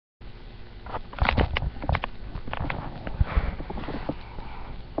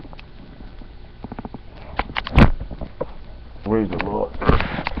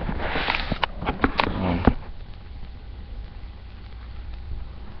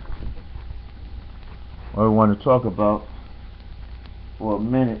what I want to talk about for a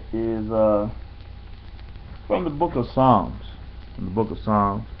minute is from the book of Psalms. In the book of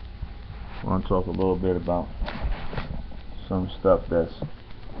Psalms, I want to talk a little bit about some stuff that's,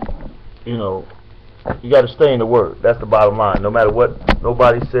 you know, you got to stay in the Word. That's the bottom line. No matter what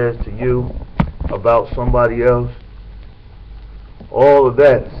nobody says to you about somebody else, all of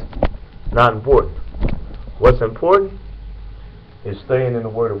that's not important. What's important is staying in the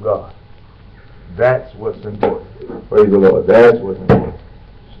Word of God. That's what's important. Praise the Lord. That's what's important.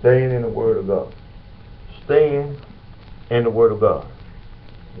 Staying in the Word of God. Staying in the Word of God.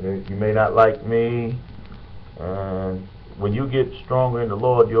 You may not like me, and when you get stronger in the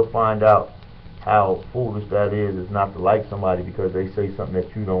Lord, you'll find out how foolish that is not to like somebody because they say something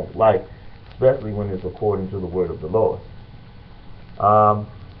that you don't like, especially when it's according to the Word of the Lord. I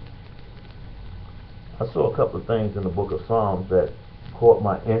saw a couple of things in the book of Psalms that caught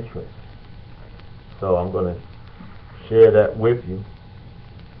my interest. So I'm going to share that with you,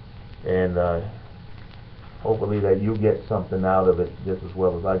 and hopefully that you get something out of it just as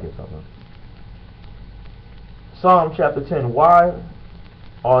well as I get something. Psalm chapter 10. Why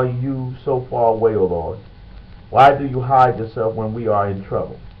are you so far away, O Lord? Why do you hide yourself when we are in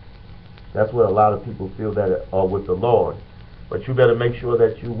trouble? That's what a lot of people feel that are with the Lord. But you better make sure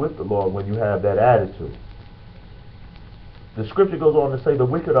that you're with the Lord when you have that attitude. The scripture goes on to say, the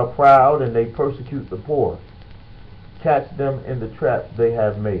wicked are proud and they persecute the poor. Catch them in the traps they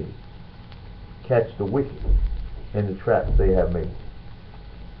have made. Catch the wicked in the traps they have made.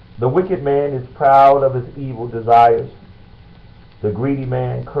 The wicked man is proud of his evil desires. The greedy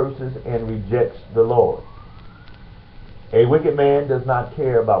man curses and rejects the Lord. A wicked man does not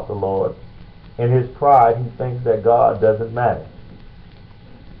care about the Lord. In his pride, he thinks that God doesn't matter.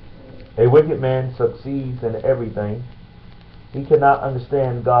 A wicked man succeeds in everything. He cannot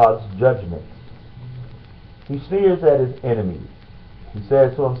understand God's judgment. He sneers at his enemies. He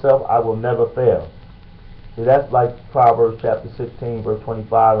says to himself, I will never fail. See, that's like Proverbs chapter 16, verse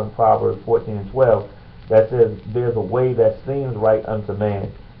 25, and Proverbs 14 and 12, that says, there's a way that seems right unto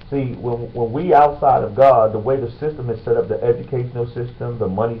man. See, when we outside of God, the way the system is set up, the educational system, the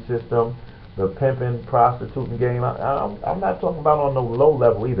money system, the pimping, prostituting game, I'm not talking about on the low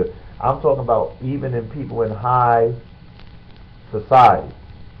level either. I'm talking about even in people in high society.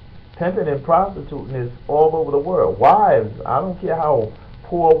 Pimping and prostituting is all over the world. Wives, I don't care how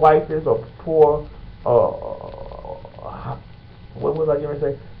poor a wife is or poor, what was I going to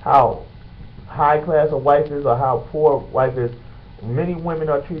say? How high class a wife is or how poor a wife is. Many women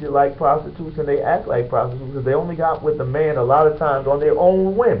are treated like prostitutes and they act like prostitutes because they only got with the man a lot of times on their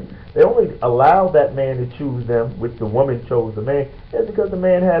own whim. They only allowed that man to choose them, which the woman chose the man. That's because the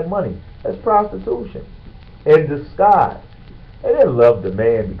man had money. That's prostitution in disguise. They didn't love the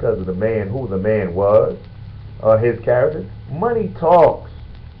man because of the man, who the man was, or his character. Money talks.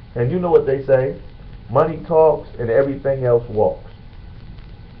 And you know what they say? Money talks and everything else walks.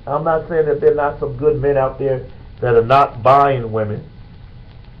 I'm not saying that there are not some good men out there that are not buying women.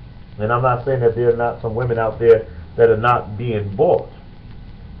 And I'm not saying that there are not some women out there that are not being bought.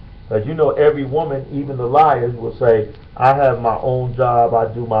 Because you know every woman, even the liars, will say, I have my own job,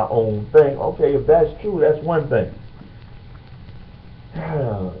 I do my own thing. Okay, if that's true, that's one thing.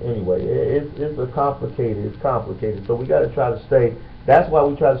 Anyway, it's complicated. So we got to try to stay. That's why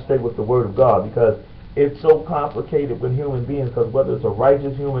we try to stay with the Word of God, because it's so complicated with human beings. Because whether it's a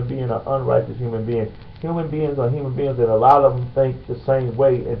righteous human being or unrighteous human beings are human beings, and a lot of them think the same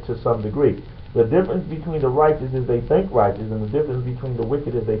way and to some degree. The difference between the righteous is they think righteous, and the difference between the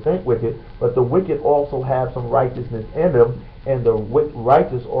wicked is they think wicked. But the wicked also have some righteousness in them, and the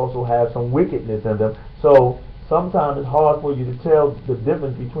righteous also have some wickedness in them. So sometimes it's hard for you to tell the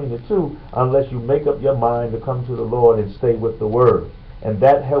difference between the two unless you make up your mind to come to the Lord and stay with the Word. And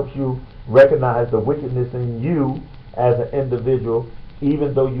that helps you recognize the wickedness in you as an individual,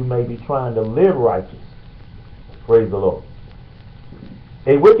 even though you may be trying to live righteous. Praise the Lord.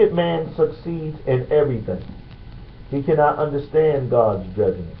 A wicked man succeeds in everything. He cannot understand God's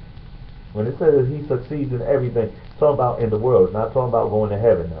judgment. When it says he succeeds in everything, it's talking about in the world. It's not talking about going to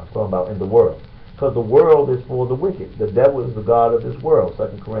heaven now. It's talking about in the world. Because the world is for the wicked. The devil is the god of this world.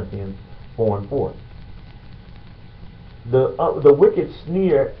 2 Corinthians 4 and 4. The wicked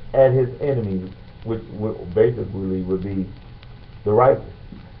sneer at his enemies, which basically would be the righteous.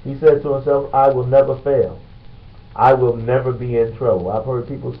 He said to himself, I will never fail. I will never be in trouble. I've heard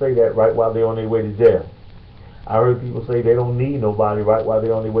people say that right while they're on their way to jail. I heard people say they don't need nobody right while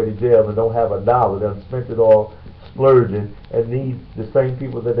they're on their way to jail and don't have a dollar. They done spent it all splurging and need the same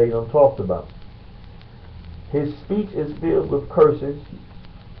people that they done talked about. His speech is filled with curses.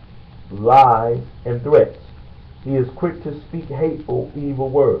 lies, and threats. He is quick to speak hateful, evil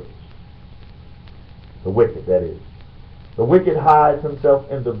words. The wicked, that is. The wicked hides himself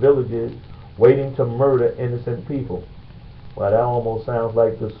in the villages, waiting to murder innocent people. Well, that almost sounds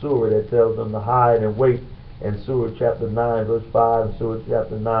like the Surah that tells them to hide and wait in Surah chapter 9, verse 5, and Surah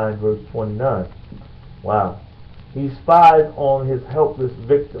chapter 9, verse 29. Wow. He spies on his helpless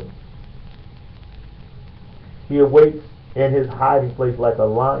victims. He awaits in his hiding place like a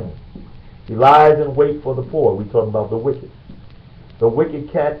lion. He lies in wait for the poor. We're talking about the wicked. The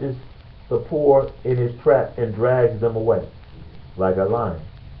wicked catches the poor in his trap and drags them away like a lion,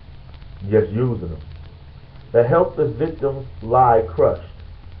 just using them. The helpless victims lie crushed.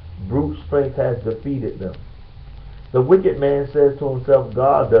 Brute strength has defeated them. The wicked man says to himself,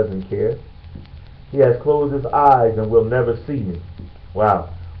 God doesn't care. He has closed his eyes and will never see me.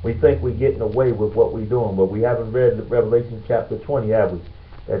 Wow. We think we're getting away with what we're doing, but we haven't read Revelation chapter 20, have we?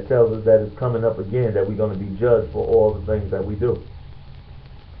 That tells us that it's coming up again, that we're going to be judged for all the things that we do.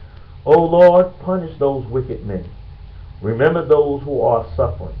 O Lord, punish those wicked men. Remember those who are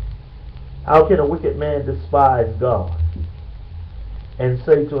suffering. How can a wicked man despise God and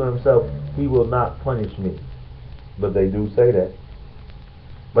say to himself, he will not punish me? But they do say that.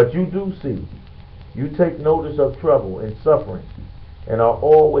 But you do see. You take notice of trouble and suffering and are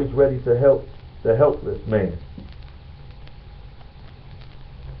always ready to help the helpless man.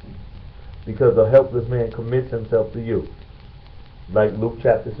 Because the helpless man commits himself to you. Like Luke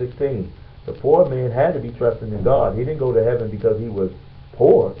chapter 16. The poor man had to be trusting in God. He didn't go to heaven because he was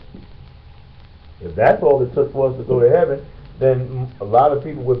poor. If that's all it took for us to go to heaven, then a lot of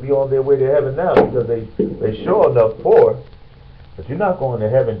people would be on their way to heaven now because they sure enough poor. But you're not going to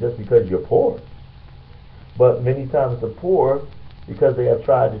heaven just because you're poor. But many times the poor, because they have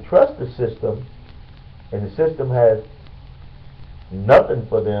tried to trust the system, and the system has nothing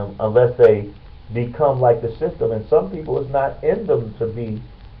for them unless they become like the system. And some people, it's not in them to be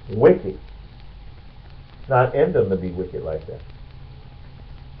wicked. It's not in them to be wicked like that.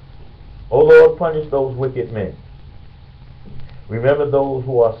 O Lord, punish those wicked men. Remember those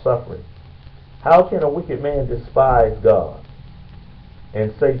who are suffering. How can a wicked man despise God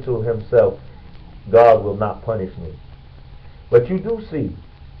and say to himself, God will not punish me? But you do see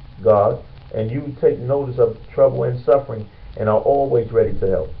God, and you take notice of trouble and suffering and are always ready to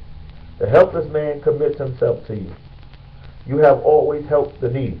help. The helpless man commits himself to you. You have always helped the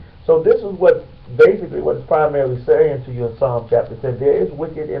needy. So this is what basically what it's primarily saying to you in Psalm chapter 10. There is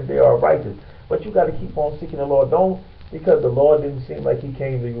wicked and there are righteous. But you got to keep on seeking the Lord. Don't, because the Lord didn't seem like he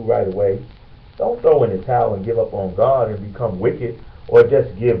came to you right away, don't throw in the towel and give up on God and become wicked, or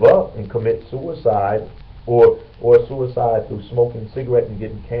just give up and commit suicide, or suicide through smoking cigarettes and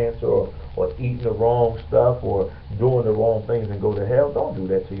getting cancer, or eating the wrong stuff, or doing the wrong things and go to hell. Don't do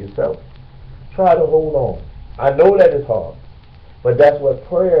that to yourself. Try to hold on. I know that it's hard, but that's what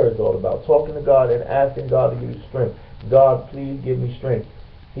prayer is all about. Talking to God and asking God to give you strength. God, please give me strength.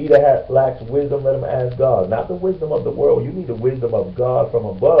 He that lacks wisdom, let him ask God. Not the wisdom of the world. You need the wisdom of God from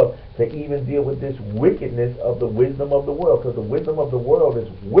above to even deal with this wickedness of the wisdom of the world, because the wisdom of the world is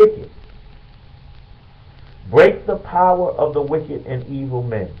wicked. Break the power of the wicked and evil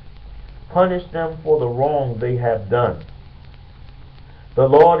men. Punish them for the wrong they have done. The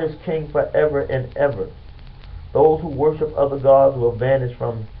Lord is king forever and ever. Those who worship other gods will vanish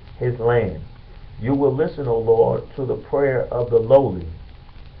from his land. You will listen, O Lord, to the prayer of the lowly.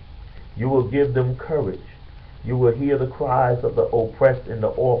 You will give them courage. You will hear the cries of the oppressed and the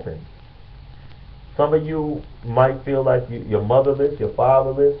orphans. Some of you might feel like you're motherless, you're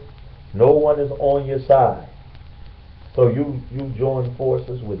fatherless. No one is on your side. So you join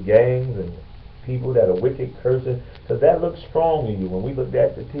forces with gangs and people that are wicked, cursing, because that looks strong in you. When we look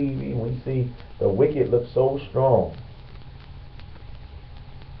at the TV, we see the wicked look so strong.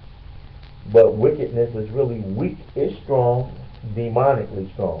 But wickedness is really weak. It's strong,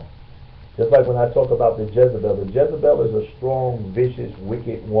 demonically strong. Just like when I talk about the Jezebel is a strong, vicious,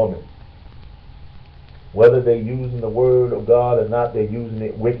 wicked woman. Whether they're using the word of God or not, they're using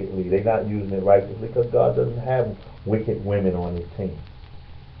it wickedly. They're not using it righteously, because God doesn't have wicked women on his team.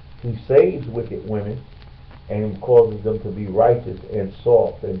 He saves wicked women and causes them to be righteous and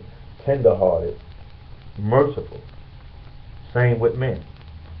soft and tender-hearted, merciful. Same with men.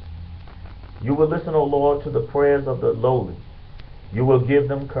 You will listen, O Lord, to the prayers of the lowly. You will give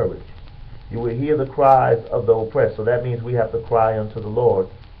them courage. You will hear the cries of the oppressed. So that means we have to cry unto the Lord.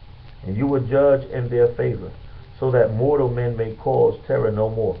 And you will judge in their favor, so that mortal men may cause terror no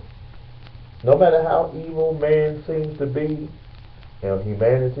more. No matter how evil man seems to be,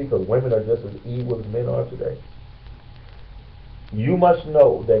 humanity, because women are just as evil as men are today. You must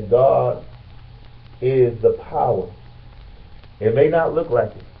know that God is the power. It may not look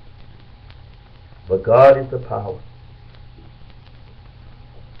like it, but God is the power.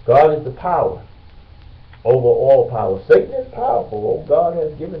 God is the power over all power. Satan is powerful. Oh, God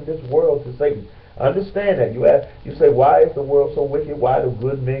has given this world to Satan. Understand that. You say, why is the world so wicked? Why do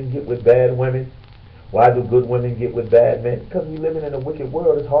good men get with bad women? Why do good women get with bad men? Because we living in a wicked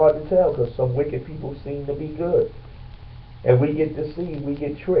world. It's hard to tell because some wicked people seem to be good. And we get deceived. We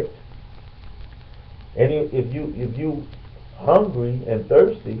get tricked. And if you hungry and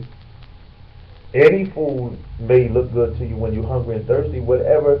thirsty, any food may look good to you when you're hungry and thirsty.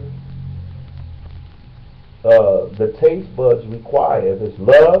 Whatever the taste buds require. If it's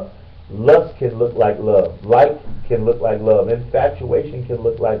love, lust can look like love. Like can look like love. Infatuation can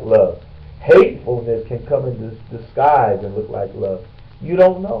look like love. Hatefulness can come in disguise and look like love. You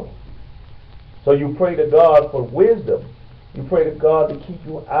don't know. So you pray to God for wisdom. You pray to God to keep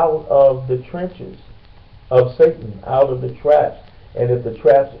you out of the trenches of Satan, out of the traps. And if the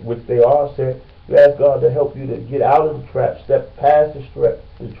traps, which they are set, you ask God to help you to get out of the traps, step past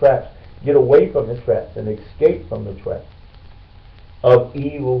the traps, get away from the traps, and escape from the traps of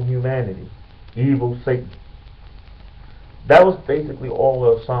evil humanity, evil Satan. That was basically all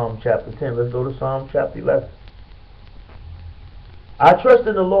of Psalm chapter 10. Let's go to Psalm chapter 11. I trust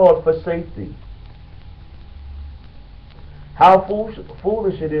in the Lord for safety. How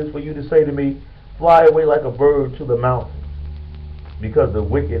foolish it is for you to say to me, fly away like a bird to the mountain, because the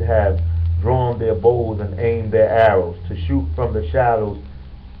wicked have drawn their bows and aimed their arrows to shoot from the shadows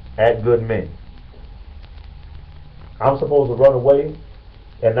at good men. I'm supposed to run away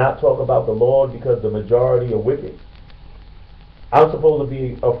and not talk about the Lord because the majority are wicked. I'm supposed to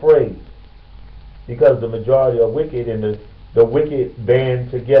be afraid because the majority are wicked, and the wicked band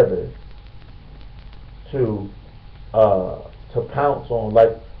together to pounce on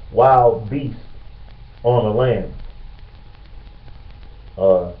like wild beasts on a lamb.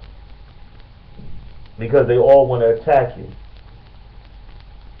 Because they all want to attack you.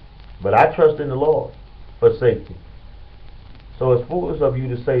 But I trust in the Lord for safety. So it's foolish of you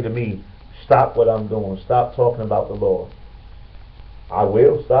to say to me, stop what I'm doing, stop talking about the Lord. I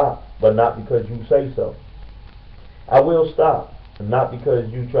will stop, but not because you say so. I will stop, and not because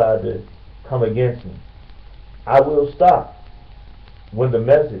you try to come against me. I will stop when the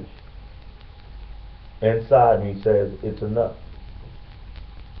message inside me says it's enough.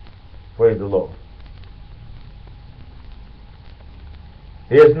 Praise the Lord.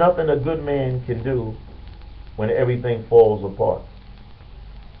 There's nothing a good man can do when everything falls apart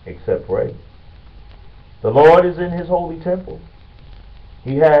except pray. The Lord is in his holy temple.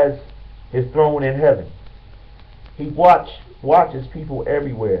 He has his throne in heaven. He watches people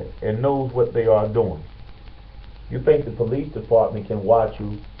everywhere and knows what they are doing. You think the police department can watch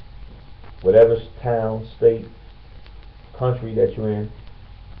you, whatever town, state, country that you're in?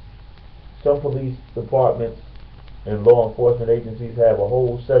 Some police departments and law enforcement agencies have a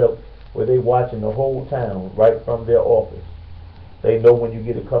whole setup where they're watching the whole town right from their office. They know when you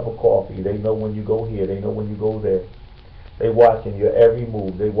get a cup of coffee. They know when you go here. They know when you go there. They're watching your every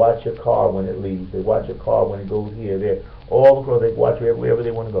move. They watch your car when it leaves. They watch your car when it goes here, there. All across, they watch you wherever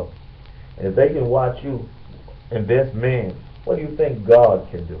they want to go. And if they can watch you and this man, what do you think God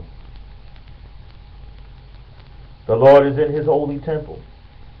can do? The Lord is in his holy temple.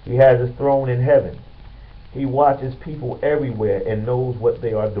 He has his throne in heaven. He watches people everywhere and knows what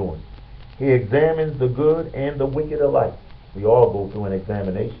they are doing. He examines the good and the wicked alike. We all go through an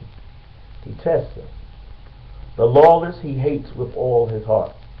examination. He tests us. The lawless he hates with all his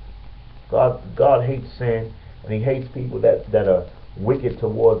heart. God hates sin, and he hates people that are wicked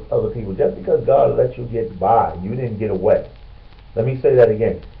towards other people. Just because God let you get by, you didn't get away. Let me say that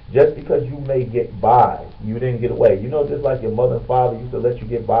again. Just because you may get by, you didn't get away. You know, just like your mother and father used to let you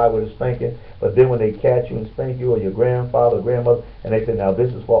get by with a spanking, but then when they catch you and spank you, or your grandfather or grandmother, and they say, now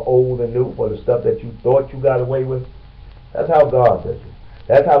this is for old and new, for the stuff that you thought you got away with. That's how God does it.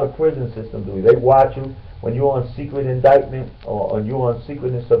 That's how the prison system do it. They watch you when you're on secret indictment or you're on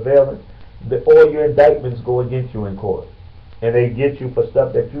secret and surveillance. All your indictments go against you in court. And they get you for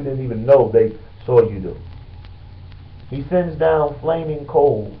stuff that you didn't even know they saw you do. He sends down flaming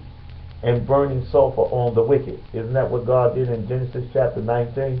coals and burning sulfur on the wicked. Isn't that what God did in Genesis chapter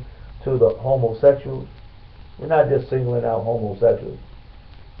 19 to the homosexuals? We're not just singling out homosexuals,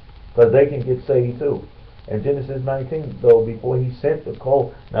 because they can get saved too. In Genesis 19, though, before he sent the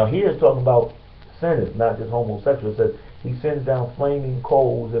coal, now here it's talking about sinners, not just homosexuals. It says he sends down flaming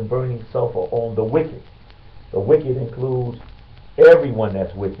coals and burning sulfur on the wicked. The wicked includes everyone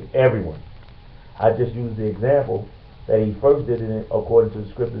that's wicked, everyone. I just used the example that he first did it according to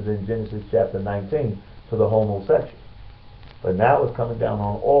the scriptures in Genesis chapter 19 to the homosexuals. But now it's coming down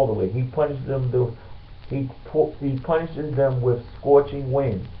on all the way. He punishes them. He punishes them with scorching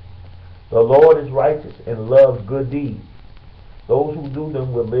winds. The Lord is righteous and loves good deeds. Those who do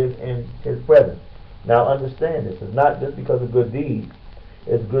them will live in his presence. Now understand this. It's not just because of good deeds.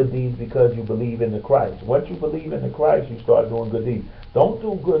 It's good deeds because you believe in the Christ. Once you believe in the Christ, you start doing good deeds. Don't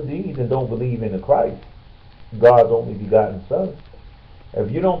do good deeds and don't believe in the Christ, God's only begotten Son.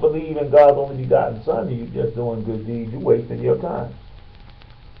 If you don't believe in God's only begotten Son and you're just doing good deeds, you're wasting your time.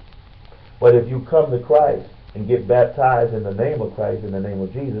 But if you come to Christ and get baptized in the name of Christ, in the name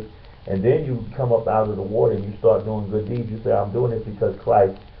of Jesus, and then you come up out of the water and you start doing good deeds, you say, I'm doing it because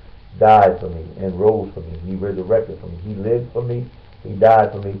Christ died for me and rose for me. He resurrected for me. He lived for me. He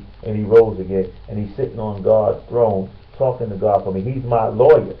died for me. And he rose again. And he's sitting on God's throne talking to God for me. He's my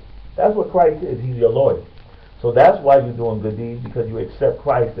lawyer. That's what Christ is. He's your lawyer. So that's why you're doing good deeds, because you accept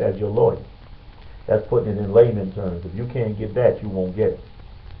Christ as your lawyer. That's putting it in layman terms. If you can't get that, you won't get it.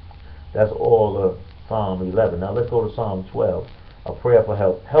 That's all of Psalm 11. Now let's go to Psalm 12. A prayer for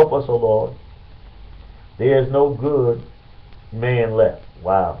help. Help us, O Lord. There is no good man left.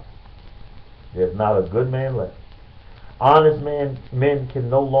 Wow. There's not a good man left. Honest men can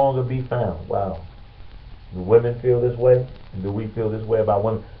no longer be found. Wow. Do women feel this way? Do we feel this way about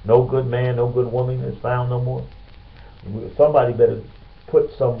women? No good man, no good woman is found no more. Somebody better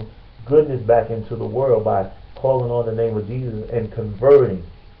put some goodness back into the world by calling on the name of Jesus and converting,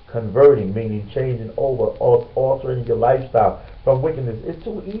 meaning changing over, altering your lifestyle from wickedness. It's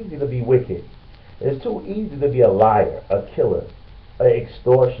too easy to be wicked. It's too easy to be a liar, a killer, an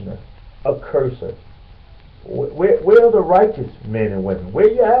extortioner, a cursor. Where are the righteous men and women? Where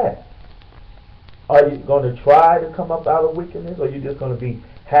you at? Are you going to try to come up out of wickedness, or are you just going to be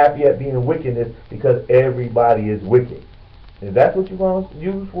happy at being in wickedness because everybody is wicked? Is that what you're going to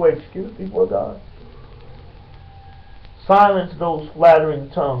use for excuse before God? Silence those flattering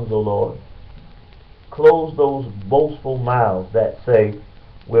tongues, O Lord. Close those boastful mouths that say,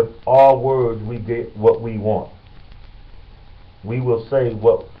 with our words we get what we want. We will say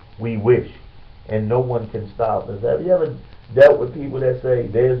what we wish, and no one can stop us. Have you ever dealt with people that say,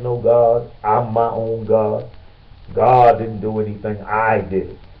 there's no God, I'm my own God, God didn't do anything, I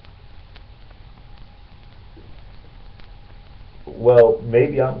did it? Well,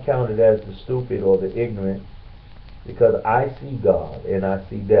 maybe I'm counted as the stupid or the ignorant, because I see God and I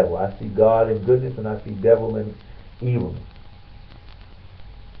see devil. I see God in goodness and I see devil in evil.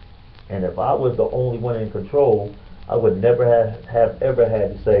 And if I was the only one in control, I would never have ever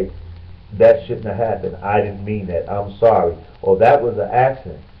had to say, that shouldn't have happened, I didn't mean that, I'm sorry, or that was an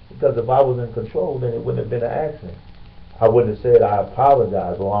accident. Because if I was in control, then it wouldn't have been an accident. I wouldn't have said, I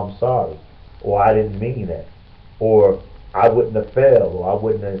apologize, or I'm sorry, or I didn't mean that, or I wouldn't have failed, or I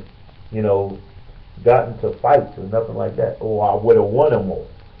wouldn't have, gotten to fights or nothing like that, or I would have won them all,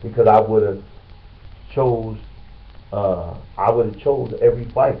 because I would have chose every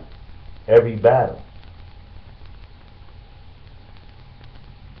fight, every battle.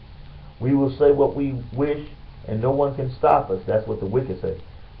 We will say what we wish, and no one can stop us. That's what the wicked say.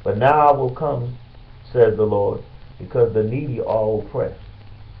 But now I will come, says the Lord, because the needy are oppressed,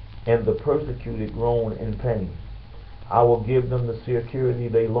 and the persecuted groan in pain. I will give them the security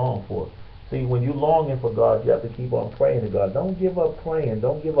they long for. See, when you're longing for God, you have to keep on praying to God. Don't give up praying.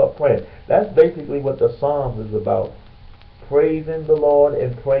 Don't give up praying. That's basically what the Psalms is about. Praising the Lord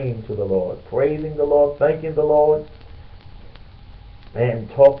and praying to the Lord. Praising the Lord, thanking the Lord, and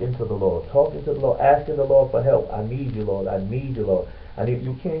talking to the Lord, asking the Lord for help. I need you, Lord. I need you, Lord. And if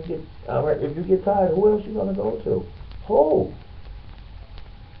you can't get, all right, if you get tired, who else you gonna go to? Who?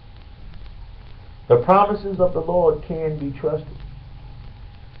 The promises of the Lord can be trusted.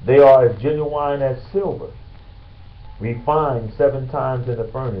 They are as genuine as silver, refined 7 times in the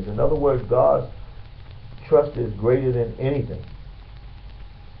furnace. In other words, God's trust is greater than anything.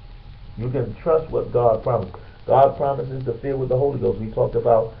 You can trust what God promised. God promises to fill with the Holy Ghost. We talked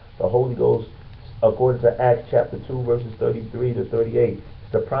about the Holy Ghost according to Acts chapter 2 verses 33 to 38.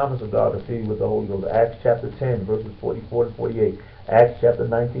 It's the promise of God to fill you with the Holy Ghost. Acts chapter 10 verses 44 to 48. Acts chapter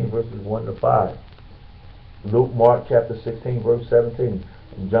 19 verses 1 to 5. Mark chapter 16 verse 17.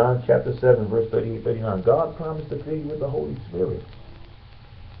 And John chapter 7 verse 38-39. God promised to fill you with the Holy Spirit.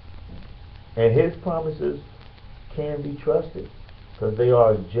 And His promises can be trusted, because they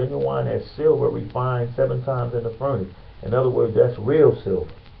are as genuine as silver refined 7 times in the furnace. In other words, that's real silver,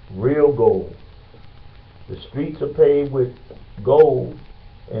 real gold. The streets are paved with gold,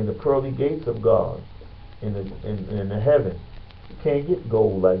 and the pearly gates of God in the heaven. You can't get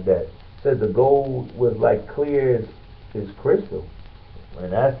gold like that. It said the gold was like clear as is crystal,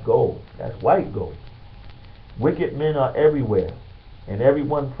 and that's gold. That's white gold. Wicked men are everywhere, and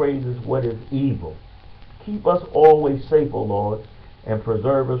everyone praises what is evil. Keep us always safe, O Lord, and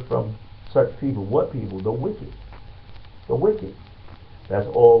preserve us from such people. What people? The wicked. The wicked. That's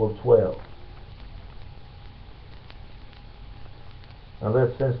all of 12. Now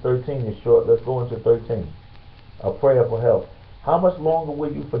since 13 is short, let's go into 13. A prayer for help. How much longer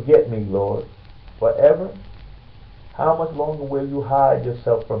will you forget me, Lord? Forever? How much longer will you hide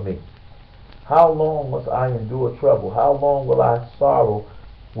yourself from me? How long must I endure trouble? How long will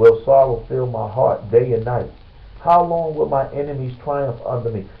sorrow fill my heart day and night? How long will my enemies triumph under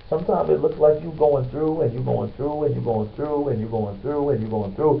me? Sometimes it looks like you're going through, and you're going through, and you're going through, and you're going through, and you're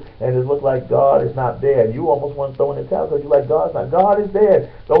going through, and it looks like God is not there. And you almost want to throw in the towel because you're like, God's not. God is there.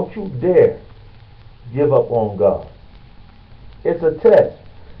 Don't you dare give up on God. It's a test.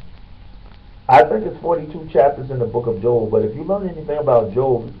 I think it's 42 chapters in the book of Job, but if you learn anything about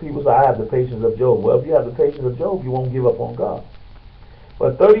Job, people say, I have the patience of Job. Well, if you have the patience of Job, you won't give up on God.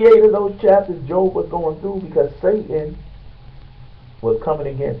 But 38 of those chapters Job was going through because Satan was coming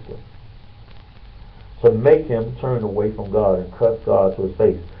against him to make him turn away from God and cuss God to his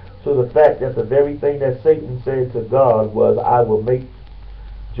face. So the fact that the very thing that Satan said to God was, I will make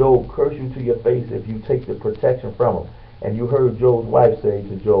Job curse you to your face if you take the protection from him. And you heard Job's wife say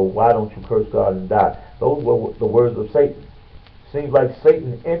to Job, why don't you curse God and die? Those were the words of Satan. Seems like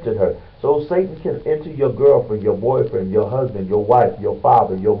Satan entered her. So Satan can enter your girlfriend, your boyfriend, your husband, your wife, your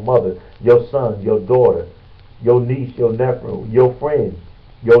father, your mother, your son, your daughter, your niece, your nephew, your friend,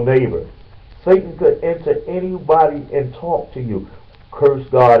 your neighbor. Satan could enter anybody and talk to you. Curse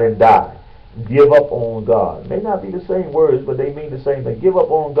God and die. Give up on God. May not be the same words, but they mean the same thing. Give up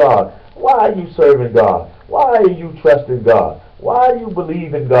on God. Why are you serving God? Why are you trusting God? Why do you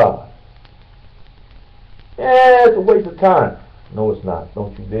believe in God? Yeah, it's a waste of time. No, it's not.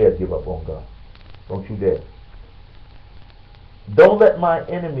 Don't you dare give up on God. Don't you dare. Don't let my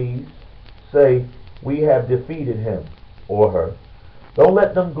enemies say, we have defeated him or her. Don't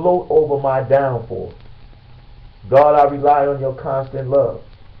let them gloat over my downfall. God, I rely on your constant love.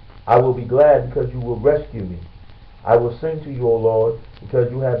 I will be glad because you will rescue me. I will sing to you, O Lord,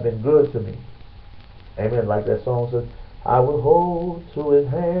 because you have been good to me. Amen. Like that song says, I will hold to his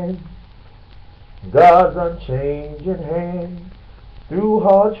hand, God's unchanging hand. Through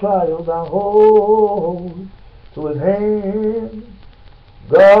hard trials I hold to his hand,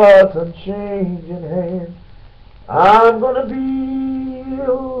 God's unchanging hand. I'm going to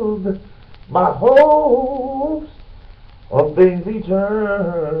build my hopes on things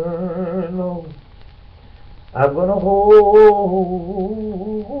eternal. I'm going to hold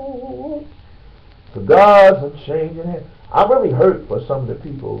to God's unchanging hand. I'm really hurt for some of the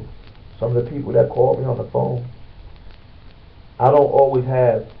people that call me on the phone. I don't always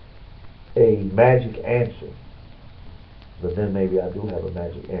have a magic answer, but then maybe I do have a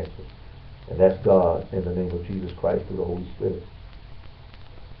magic answer, and that's God in the name of Jesus Christ through the Holy Spirit.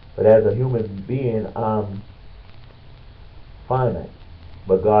 But as a human being, I'm finite,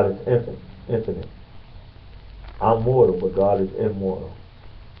 but God is infinite. I'm mortal, but God is immortal.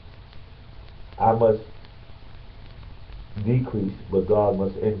 I must decrease, but God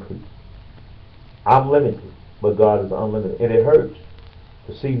must increase. I'm limited, but God is unlimited. And it hurts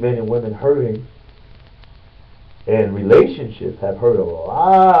to see men and women hurting, and relationships have hurt a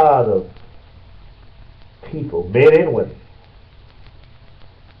lot of people, men and women.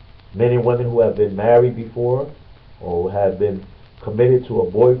 Men and women who have been married before or have been committed to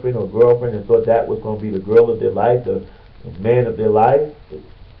a boyfriend or girlfriend and thought that was going to be the girl of their life, the man of their life,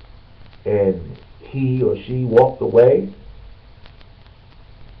 and he or she walked away.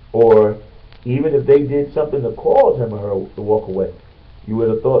 Or even if they did something to cause him or her to walk away, you would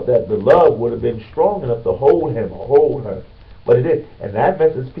have thought that the love would have been strong enough to hold him or hold her. But it didn't. And that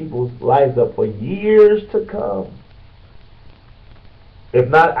messes people's lives up for years to come. If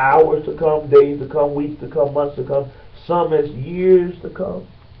not hours to come, days to come, weeks to come, months to come, some as years to come.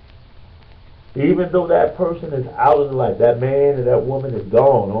 Even though that person is out of the life, that man or that woman is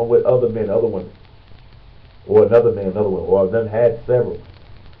gone on with other men, other women, or another man, another woman, or then had several.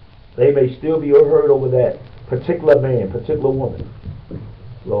 They may still be hurt over that particular man, particular woman.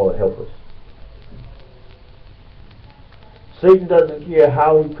 Lord, help us. Satan doesn't care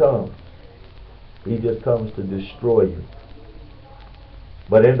how he comes. He just comes to destroy you.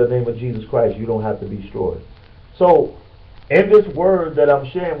 But in the name of Jesus Christ, you don't have to be destroyed. So, in this word that I'm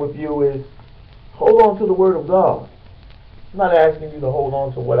sharing with you is, hold on to the word of God. I'm not asking you to hold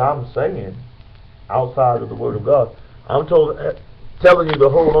on to what I'm saying outside of the word of God. I'm telling you to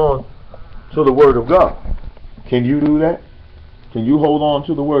hold on to the word of God. Can you do that? Can you hold on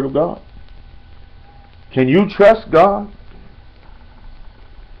to the Word of God? Can you trust God?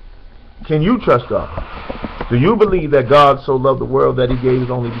 Can you trust God? Do you believe that God so loved the world that He gave His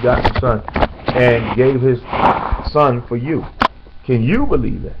only begotten Son and gave His Son for you? Can you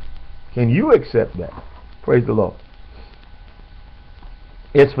believe that? Can you accept that? Praise the Lord.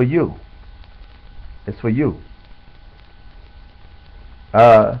 It's for you. It's for you.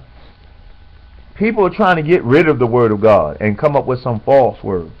 People are trying to get rid of the Word of God and come up with some false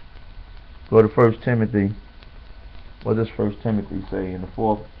word. Go to 1 Timothy. What does 1 Timothy say in the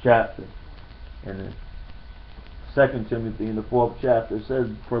 4th chapter? And in 2 Timothy in the 4th chapter, it says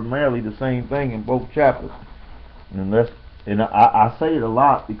primarily the same thing in both chapters. And I say it a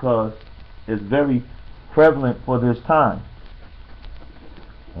lot because it's very prevalent for this time.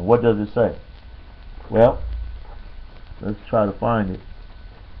 And what does it say? Well, let's try to find it.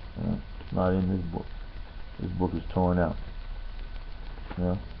 It's not in this book. This book is torn out.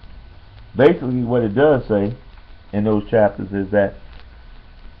 Basically what it does say in those chapters is that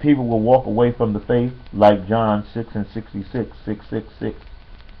people will walk away from the faith, like John 6:66, 666.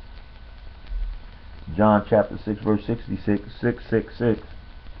 John chapter 6 verse 66, 666.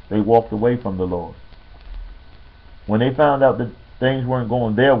 They walked away from the Lord. When they found out that things weren't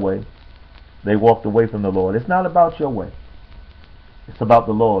going their way, they walked away from the Lord. It's not about your way. It's about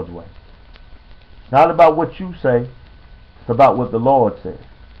the Lord's way. It's not about what you say. It's about what the Lord says.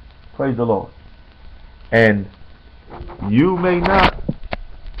 Praise the Lord. And you may not,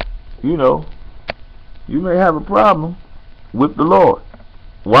 you may have a problem with the Lord.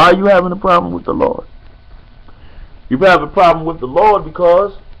 Why are you having a problem with the Lord? You have a problem with the Lord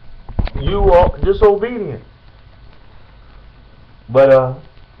because you are disobedient. But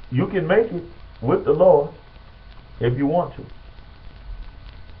you can make it with the Lord if you want to.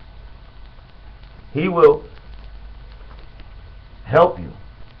 He will help you.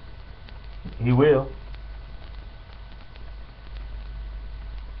 He will.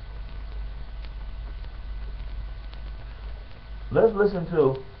 Let's listen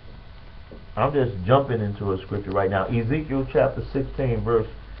to, I'm just jumping into a scripture right now. Ezekiel chapter 16 verse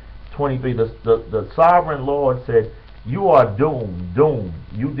 23. The sovereign Lord said, you are doomed, doomed.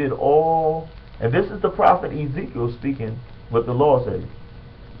 You did all, and this is the prophet Ezekiel speaking what the Lord said.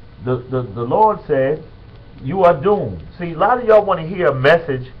 The Lord said, you are doomed. See, a lot of y'all want to hear a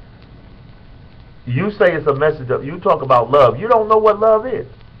message. You say it's a message of, you talk about love. You don't know what love is.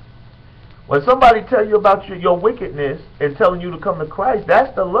 When somebody tell you about your wickedness and telling you to come to Christ,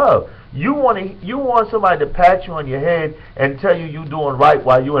 that's the love. You want somebody to pat you on your head and tell you you're doing right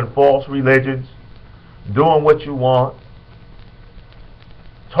while you're in false religions, doing what you want,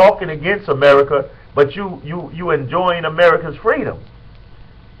 talking against America, but you enjoying America's freedom.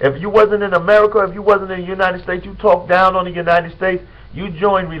 If you wasn't in America, if you wasn't in the United States, you talk down on the United States, you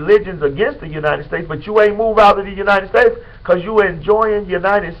join religions against the United States, but you ain't move out of the United States because you enjoying the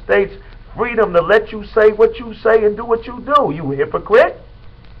United States freedom to let you say what you say and do what you do. You hypocrite.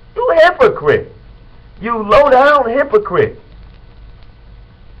 You hypocrite. You low down hypocrite.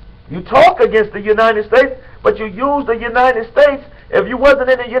 You talk against the United States, but you use the United States. If you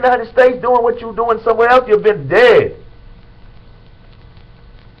wasn't in the United States doing what you're doing somewhere else, you've been dead.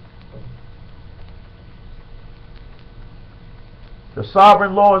 The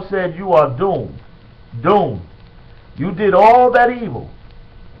sovereign Lord said, you are doomed. Doomed. You did all that evil.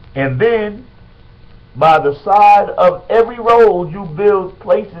 And then, by the side of every road, you build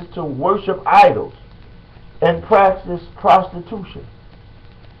places to worship idols and practice prostitution.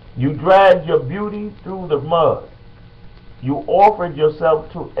 You dragged your beauty through the mud. You offered yourself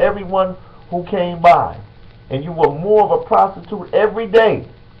to everyone who came by, and you were more of a prostitute every day.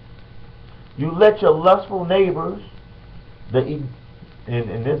 You let your lustful neighbors,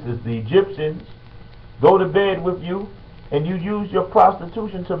 and this is the Egyptians, go to bed with you, and you use your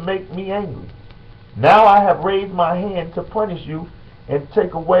prostitution to make me angry. Now I have raised my hand to punish you and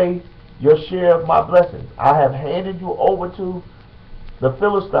take away your share of my blessings. I have handed you over to the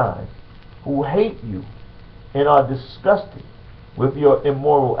Philistines, who hate you and are disgusted with your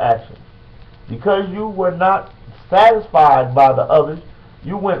immoral actions. Because you were not satisfied by the others,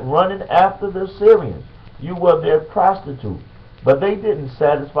 you went running after the Syrians. You were their prostitute, but they didn't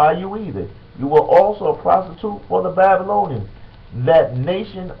satisfy you either. You were also a prostitute for the Babylonians, that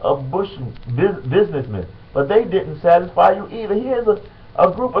nation of businessmen, but they didn't satisfy you either. Here's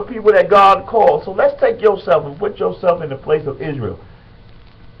a group of people that God called. So let's take yourself and put yourself in the place of Israel.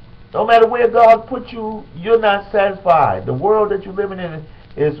 No matter where God put you, you're not satisfied. The world that you're living in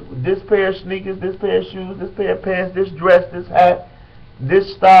is this pair of sneakers, this pair of shoes, this pair of pants, this dress, this hat,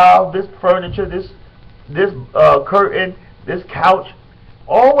 this style, this furniture, this curtain, this couch,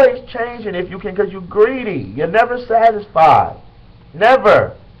 always changing if you can, because you're greedy. You're never satisfied.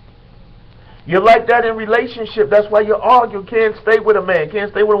 Never. You're like that in relationship. That's why you argue. Can't stay with a man,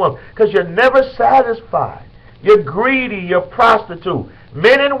 can't stay with a woman, because you're never satisfied. You're greedy. You're prostitute.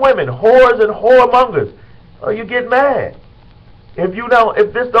 Men and women, whores and whoremongers. Oh, you get mad.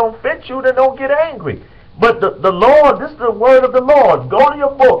 If this don't fit you, then don't get angry. But the Lord, this is the word of the Lord. Go to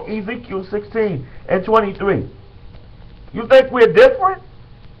your book, Ezekiel 16 and 23. You think we're different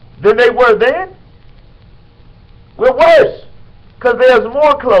than they were then? We're worse. Because there's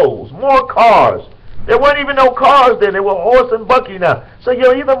more clothes, more cars. There weren't even no cars then. There were horse and buggy now. So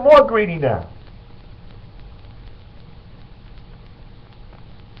you're even more greedy now.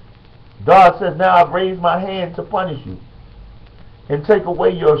 God says, now I've raised my hand to punish you and take away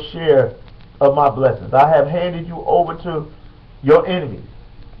your share of my blessings. I have handed you over to your enemies.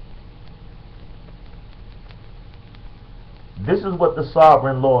 This is what the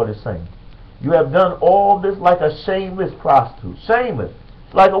sovereign Lord is saying. You have done all this like a shameless prostitute. Shameless.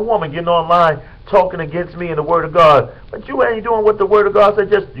 Like a woman getting online talking against me in the word of God. But you ain't doing what the word of God said.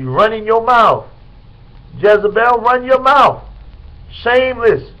 Just running your mouth. Jezebel, run your mouth.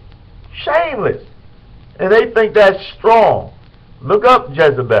 Shameless. Shameless. And they think that's strong. Look up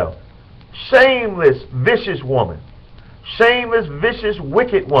Jezebel. Shameless, vicious woman. Shameless, vicious,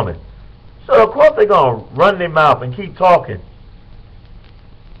 wicked woman. So of course they're going to run their mouth and keep talking.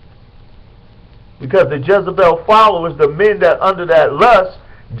 Because the Jezebel followers, the men that under that lust,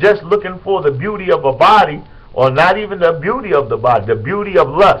 just looking for the beauty of a body, or not even the beauty of the body, the beauty of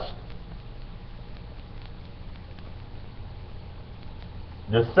lust.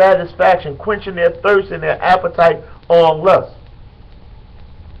 The satisfaction, quenching their thirst and their appetite on lust.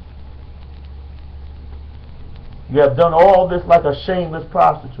 You have done all this like a shameless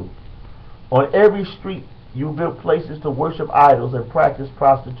prostitute. On every street you built places to worship idols and practice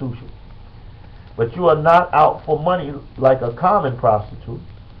prostitution. But you are not out for money like a common prostitute.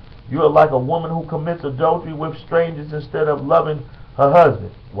 You are like a woman who commits adultery with strangers instead of loving her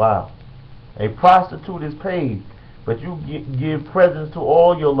husband. Wow. A prostitute is paid, but you give presents to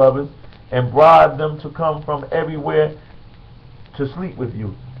all your lovers and bribe them to come from everywhere to sleep with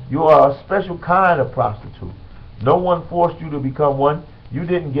you. You are a special kind of prostitute. No one forced you to become one. You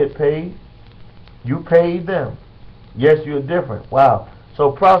didn't get paid. You paid them. Yes, you're different. Wow.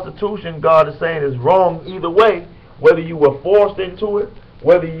 So prostitution, God is saying, is wrong either way. Whether you were forced into it,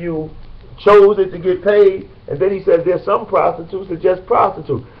 whether you chose it to get paid. And then he says there's some prostitutes that just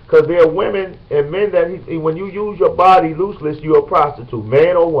prostitute. Because there are women and men that, when you use your body looseless, you're a prostitute,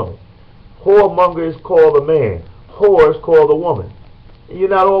 man or woman. Whoremonger is called a man. Whore is called a woman. And you're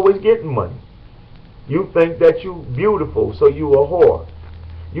not always getting money. You think that you're beautiful, so you're a whore.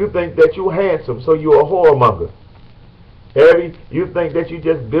 You think that you're handsome, so you're a whoremonger. You think that you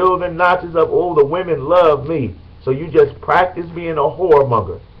just building notches up, oh, the women love me, so you just practice being a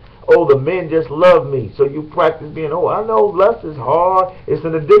whoremonger. Oh, the men just love me, so you practice being a whore. I know lust is hard. It's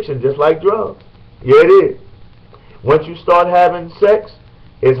an addiction, just like drugs. Yeah, it is. Once you start having sex,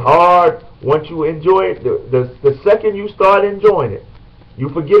 it's hard. Once you enjoy it, the second you start enjoying it, you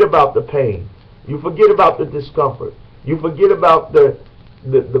forget about the pain. You forget about the discomfort. You forget about the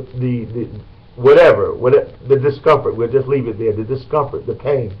discomfort. We'll just leave it there. The discomfort, the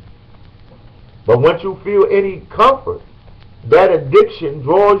pain. But once you feel any comfort, that addiction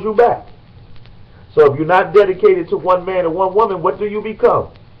draws you back. So if you're not dedicated to one man or one woman, what do you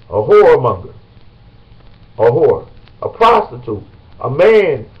become? A whoremonger. A whore. A prostitute. A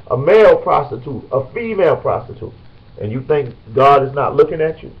man, a male prostitute, a female prostitute. And you think God is not looking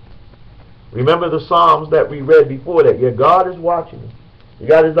at you? Remember the Psalms that we read before that. Yeah, God is watching you. He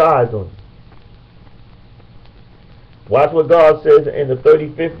got his eyes on you. Watch what God says in the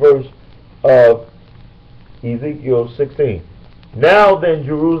 35th verse of Ezekiel 16. Now then,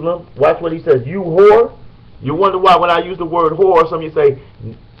 Jerusalem, watch what he says. You whore. You wonder why when I use the word whore, some of you say,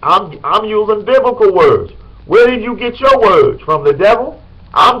 I'm using biblical words. Where did you get your words? From the devil?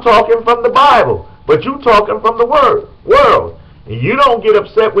 I'm talking from the Bible. But you talking from the world. And you don't get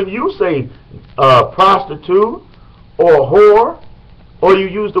upset when you say prostitute or whore, or you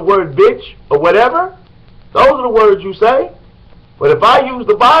use the word bitch or whatever. Those are the words you say. But if I use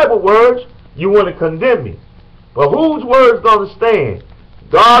the Bible words, you want to condemn me. But whose word's going to stand?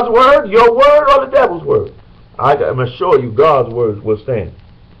 God's word, your word, or the devil's word? I'm assure you God's words will stand.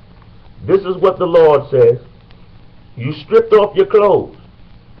 This is what the Lord says. You stripped off your clothes,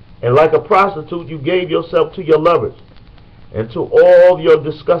 and like a prostitute you gave yourself to your lovers and to all your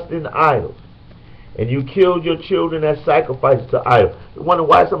disgusting idols. and you killed your children as sacrifices to idols. You wonder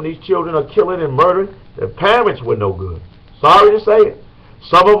why some of these children are killing and murdering? Their parents were no good. Sorry to say it.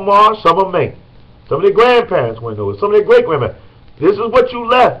 Some of them are, some of them ain't. Some of their grandparents were no good. Some of their great-grandparents. This is what you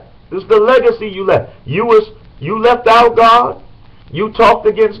left. This is the legacy you left. You left out God. You talked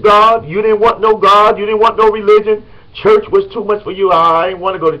against God. You didn't want no God. You didn't want no religion. Church was too much for you. I didn't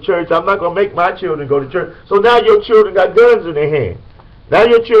want to go to church. I'm not going to make my children go to church. So now your children got guns in their hands. Now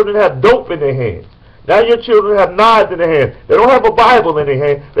your children have dope in their hands. Now your children have knives in their hands. They don't have a Bible in their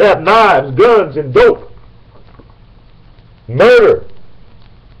hand. They have knives, guns, and dope. Murder.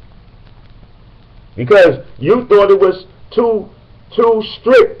 Because you thought it was too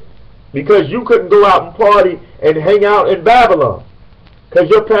strict. Because you couldn't go out and party and hang out in Babylon. Because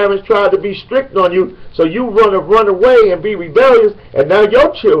your parents tried to be strict on you, so you run away and be rebellious, and now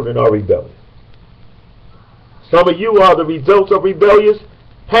your children are rebellious. Some of you are the results of rebellious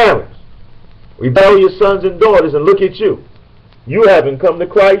parents, rebellious sons and daughters, and look at you. You haven't come to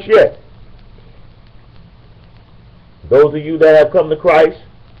Christ yet. Those of you that have come to Christ,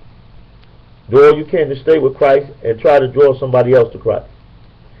 do all you can to stay with Christ and try to draw somebody else to Christ.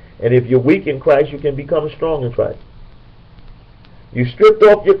 And if you're weak in Christ, you can become strong in Christ. You stripped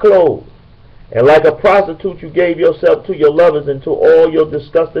off your clothes, and like a prostitute you gave yourself to your lovers and to all your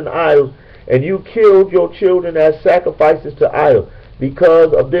disgusting idols, and you killed your children as sacrifices to idols.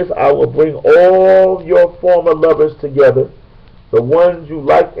 Because of this I will bring all your former lovers together, the ones you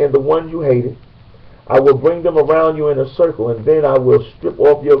liked and the ones you hated. I will bring them around you in a circle, and then I will strip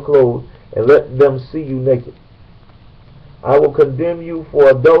off your clothes and let them see you naked. I will condemn you for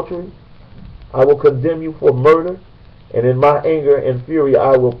adultery. I will condemn you for murder. And in my anger and fury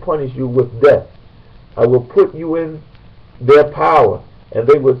I will punish you with death. I will put you in their power, and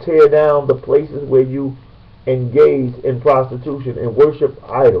they will tear down the places where you engaged in prostitution and worship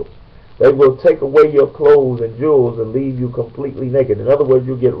idols. They will take away your clothes and jewels and leave you completely naked. In other words,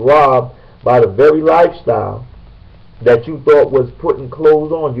 you get robbed by the very lifestyle that you thought was putting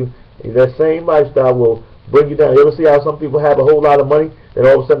clothes on you. And that same lifestyle will bring you down. You ever see how some people have a whole lot of money, and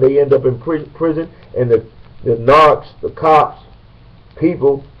all of a sudden they end up in prison, and the narcs, the cops,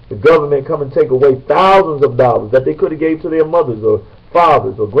 people, the government come and take away thousands of dollars that they could have gave to their mothers or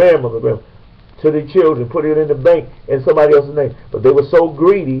fathers or grandmothers, to their children, put it in the bank in somebody else's name. But they were so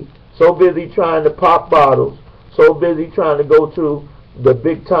greedy, so busy trying to pop bottles, so busy trying to go to the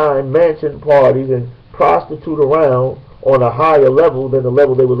big time mansion parties and prostitute around on a higher level than the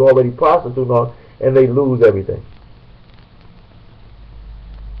level they was already prostituting on, and they lose everything.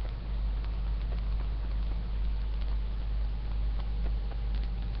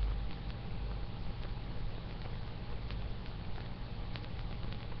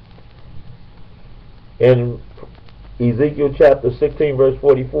 In Ezekiel chapter 16 verse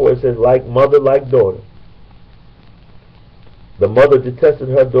 44 it says, like mother, like daughter. The mother detested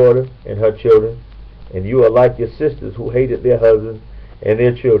her daughter and her children, and you are like your sisters who hated their husbands and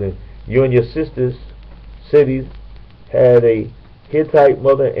their children. You and your sisters' cities had a Hittite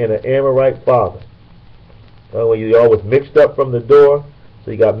mother and an Amorite father. When you always mixed up from the door, so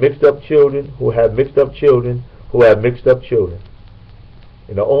you got mixed up children who have mixed up children who have mixed up children.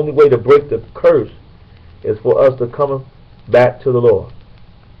 And the only way to break the curse is for us to come back to the Lord.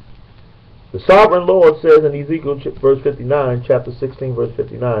 The sovereign Lord says in Ezekiel verse 59, chapter 16 verse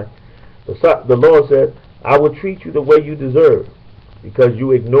 59, the Lord said, I will treat you the way you deserve, because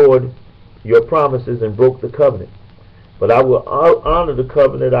you ignored your promises and broke the covenant. But I will honor the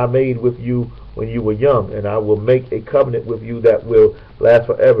covenant I made with you when you were young, and I will make a covenant with you that will last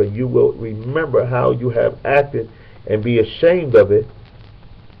forever. You will remember how you have acted and be ashamed of it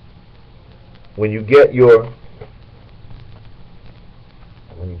when you get your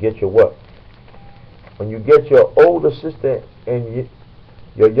what? When you get your older sister and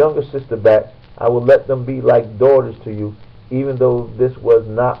your younger sister back, I will let them be like daughters to you, even though this was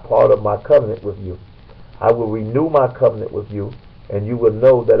not part of my covenant with you. I will renew my covenant with you, and you will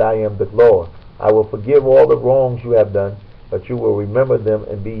know that I am the Lord. I will forgive all the wrongs you have done, but you will remember them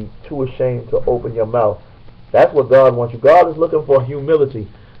and be too ashamed to open your mouth. That's what God wants you. God is looking for humility.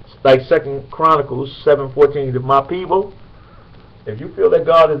 Like 2 Chronicles 7:14, my people, if you feel that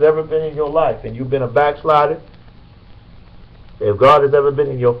God has ever been in your life and you've been a backslider, if God has ever been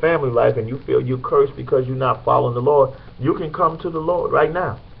in your family life and you feel you're cursed because you're not following the Lord, you can come to the Lord right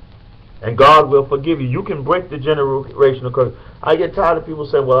now, and God will forgive you. You can break the generational curse. I get tired of people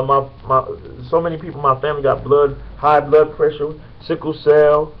saying, well, so many people in my family got high blood pressure, sickle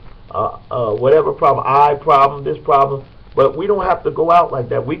cell, whatever problem, eye problem, this problem. But we don't have to go out like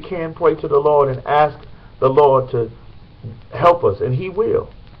that. We can pray to the Lord and ask the Lord to help us, and He will.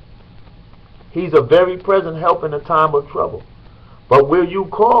 He's a very present help in a time of trouble. But will you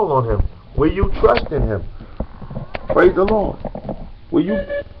call on him? Will you trust in him? Praise the Lord. Will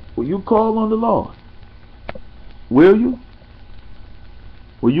you call on the Lord? Will you?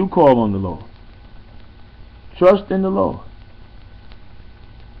 Will you call on the Lord? Trust in the Lord.